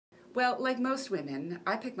Well, like most women,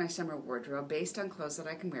 I pick my summer wardrobe based on clothes that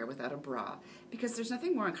I can wear without a bra, because there's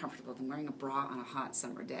nothing more uncomfortable than wearing a bra on a hot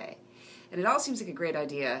summer day. And it all seems like a great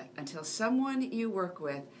idea until someone you work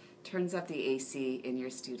with turns up the AC in your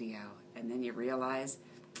studio, and then you realize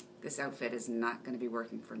this outfit is not going to be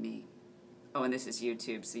working for me. Oh, and this is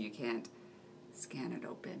YouTube, so you can't scan it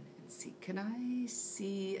open and see. Can I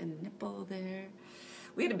see a nipple there?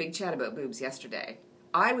 We had a big chat about boobs yesterday.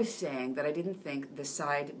 I was saying that I didn't think the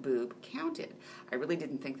side boob counted. I really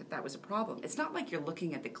didn't think that that was a problem. It's not like you're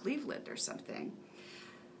looking at the Cleveland or something.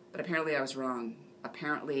 But apparently I was wrong.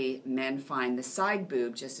 Apparently men find the side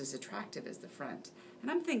boob just as attractive as the front.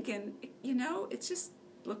 And I'm thinking, you know, it just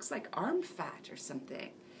looks like arm fat or something.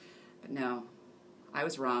 But no, I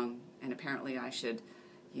was wrong. And apparently I should,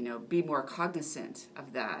 you know, be more cognizant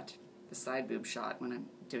of that, the side boob shot, when I'm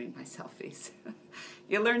doing my selfies.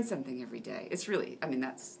 You learn something every day. It's really, I mean,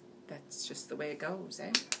 that's just the way it goes,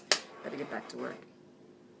 eh? Better get back to work.